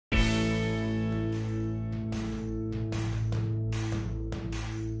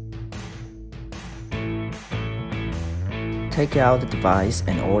Take out the device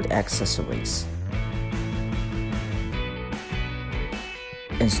and all the accessories.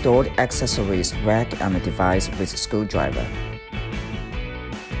 Install the accessories rack on the device with a screwdriver.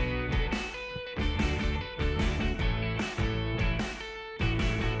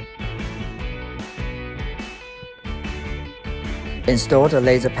 Install the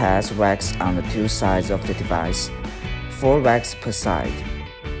laser pads racks on the two sides of the device, 4 racks per side.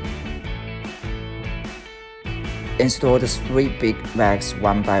 Install the 3 big racks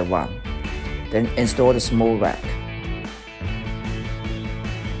one by one, then install the small rack.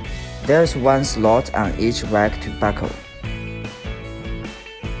 There is 1 slot on each rack to buckle.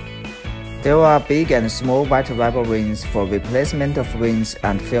 There are big and small white rubber rings for replacement of rings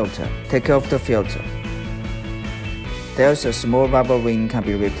and filter. Take off the filter. There's a small rubber ring can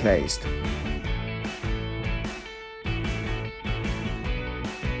be replaced.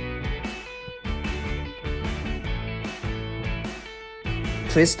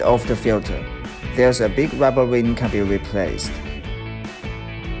 Twist off the filter. There's a big rubber ring can be replaced.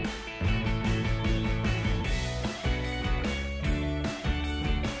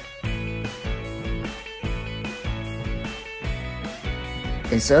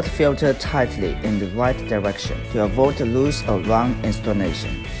 Insert filter tightly in the right direction to avoid loose or wrong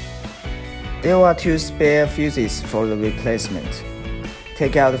installation. There are 2 spare fuses for the replacement.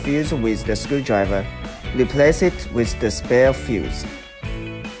 Take out the fuse with the screwdriver. Replace it with the spare fuse.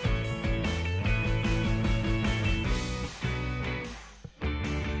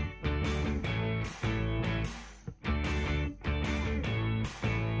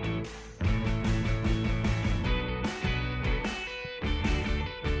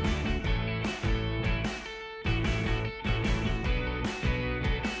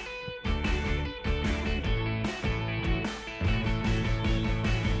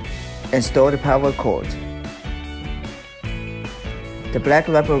 Install the power cord. The black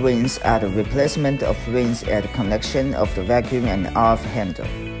rubber rings are the replacement of rings at the connection of the vacuum and RF handle.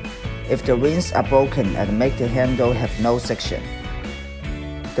 If the rings are broken and make the handle have no section,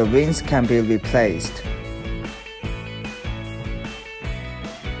 the rings can be replaced.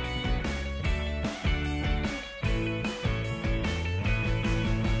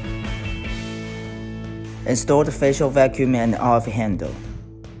 Install the facial vacuum and RF handle.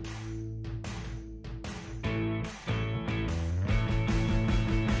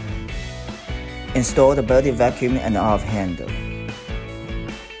 Install the body vacuum and RF handle.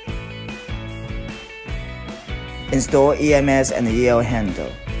 Install EMS and EL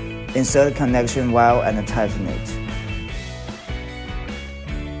handle. Insert connection wire and tighten it.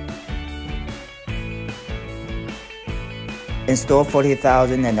 Install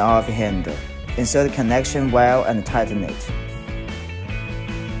 40,000 and RF handle. Insert connection wire and tighten it.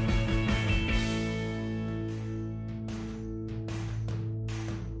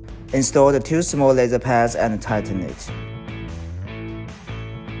 Install the 2 small laser pads and tighten it.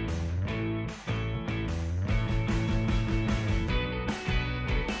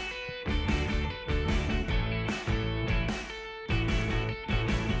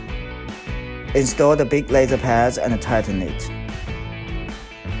 Install the big laser pads and tighten it.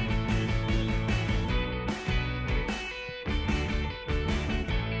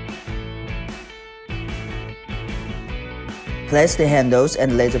 Place the handles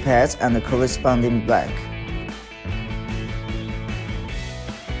and laser pads on the corresponding rack.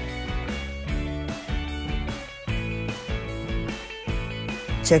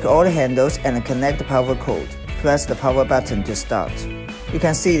 Check all the handles and connect the power cord. Press the power button to start. You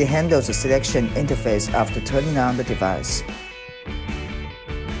can see the handles selection interface after turning on the device.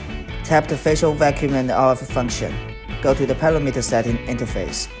 Tap the facial vacuum and RF function. Go to the parameter setting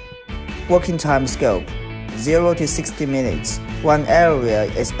interface. Working time scope 0 to 60 minutes. One area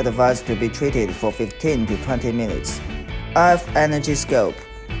is advised to be treated for 15 to 20 minutes. RF energy scope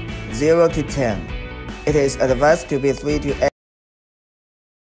 0 to 10. It is advised to be 3 to 8.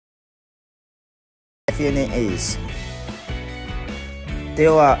 Feeling ease.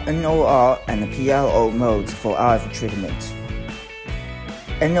 There are NOR and PRO modes for RF treatment.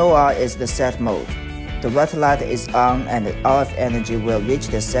 NOR is the set mode. The red light is on and the RF energy will reach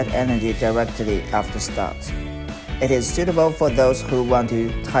the set energy directly after start. It is suitable for those who want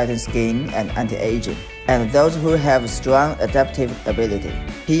to tighten skin and anti-aging, and those who have strong adaptive ability.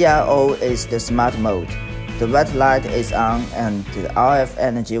 PRO is the smart mode. The red light is on and the RF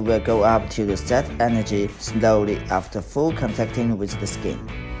energy will go up to the set energy slowly after full contacting with the skin.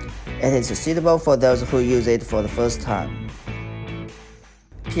 It is suitable for those who use it for the first time.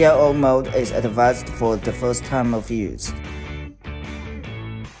 PRO mode is advised for the first time of use.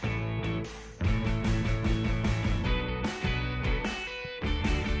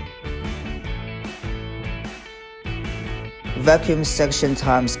 Vacuum section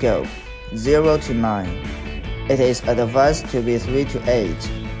time scope 0 to 9. It is advised to be 3 to 8.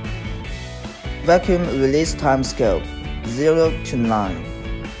 Vacuum release time scope 0 to 9.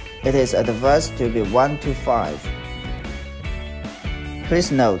 It is advised to be 1 to 5.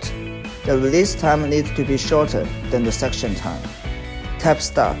 Please note, the release time needs to be shorter than the suction time. Tap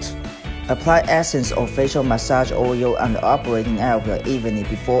Start. Apply essence or facial massage oil on the operating area evenly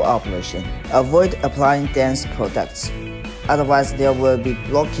before operation. Avoid applying dense products, otherwise there will be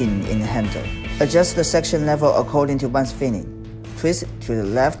blocking in the handle. Adjust the suction level according to one's feeling. Twist it to the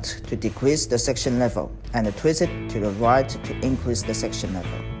left to decrease the suction level, and twist it to the right to increase the suction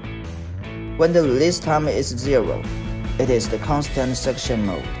level. When the release time is 0, it is the constant suction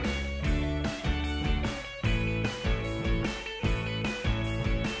mode.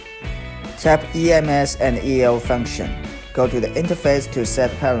 Tap EMS and EL function. Go to the interface to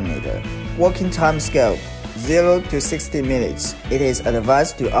set parameter. Working time scope 0 to 60 minutes. It is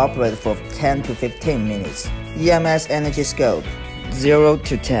advised to operate for 10 to 15 minutes. EMS energy scope 0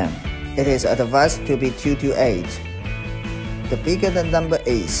 to 10. It is advised to be 2 to 8. The bigger the number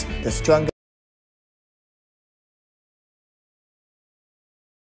is, the stronger.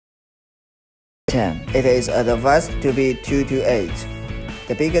 It is advised to be 2 to 8.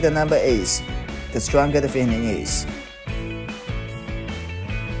 The bigger the number is, the stronger the feeling is.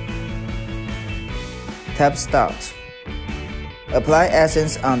 Tap Start. Apply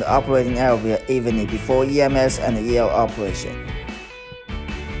essence on the operating area evenly before EMS and EL operation.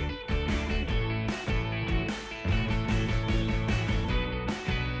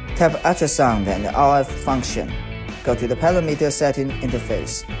 Tap Ultrasound and RF function. Go to the parameter setting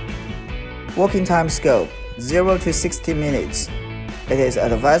interface. Working time scope 0 to 60 minutes. It is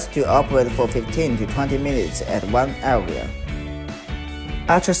advised to operate for 15 to 20 minutes at one area.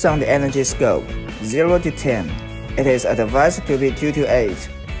 Ultrasound energy scope 0 to 10. It is advised to be 2 to 8.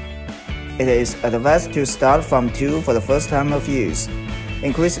 It is advised to start from 2 for the first time of use.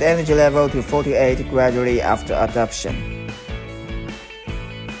 Increase the energy level to 4 to 8 gradually after adoption.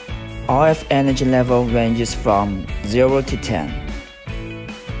 RF energy level ranges from 0 to 10.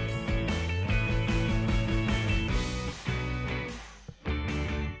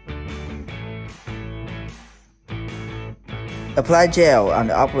 Apply gel on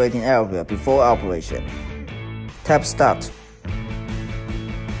the operating area before operation. Tap Start.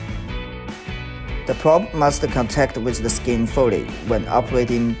 The probe must contact with the skin fully when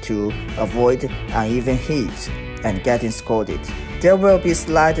operating to avoid uneven heat and getting scalded. There will be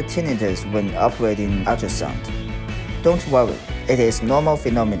slight tinnitus when operating ultrasound. Don't worry, it is normal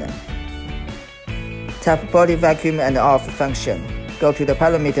phenomenon. Tap Body Vacuum and Off function. Go to the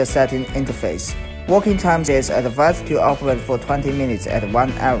parameter setting interface. Working time is advised to operate for 20 minutes at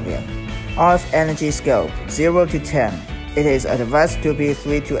one area. RF energy scope 0 to 10. It is advised to be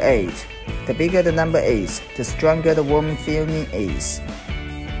 3 to 8. The bigger the number is, the stronger the warm feeling is.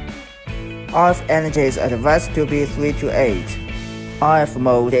 RF energy is advised to be 3 to 8. RF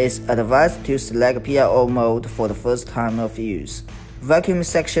mode is advised to select PLO mode for the first time of use. Vacuum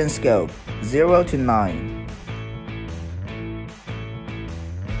section scope 0 to 9.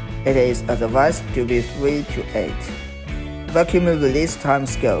 It is advised to be 3 to 8. Vacuum release time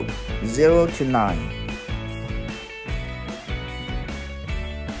scope 0 to 9.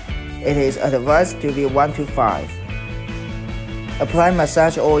 It is advised to be 1 to 5. Apply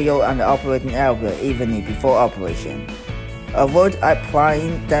massage oil on the operating area evenly before operation. Avoid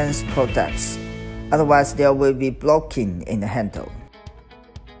applying dense products, otherwise there will be blocking in the handle.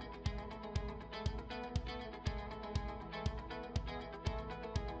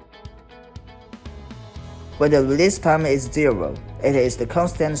 When the release time is 0, it is the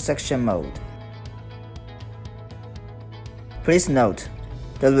constant suction mode. Please note,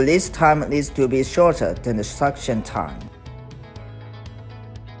 the release time needs to be shorter than the suction time.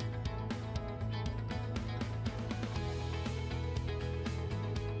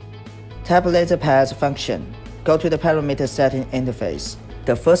 Tap laser pads function. Go to the parameter setting interface.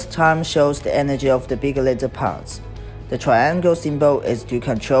 The first time shows the energy of the big laser pads. The triangle symbol is to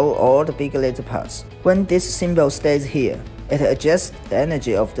control all the big laser pads. When this symbol stays here, it adjusts the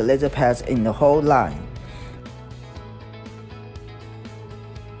energy of the laser pads in the whole line.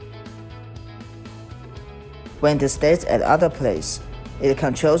 When it stays at other place, it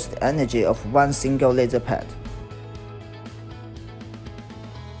controls the energy of one single laser pad.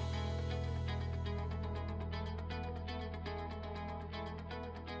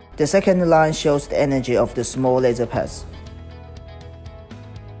 The second line shows the energy of the small laser pads.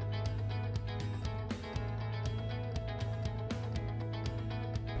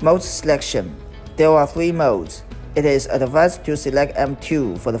 Mode selection. There are 3 modes: It is advised to select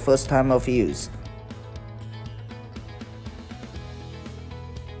M2 for the first time of use.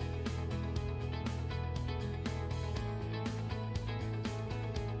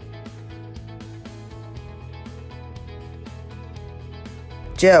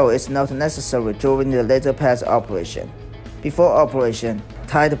 Gel is not necessary during the laser pads operation. Before operation,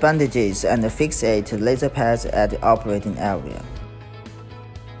 tie the bandages and fixate laser pads at the operating area.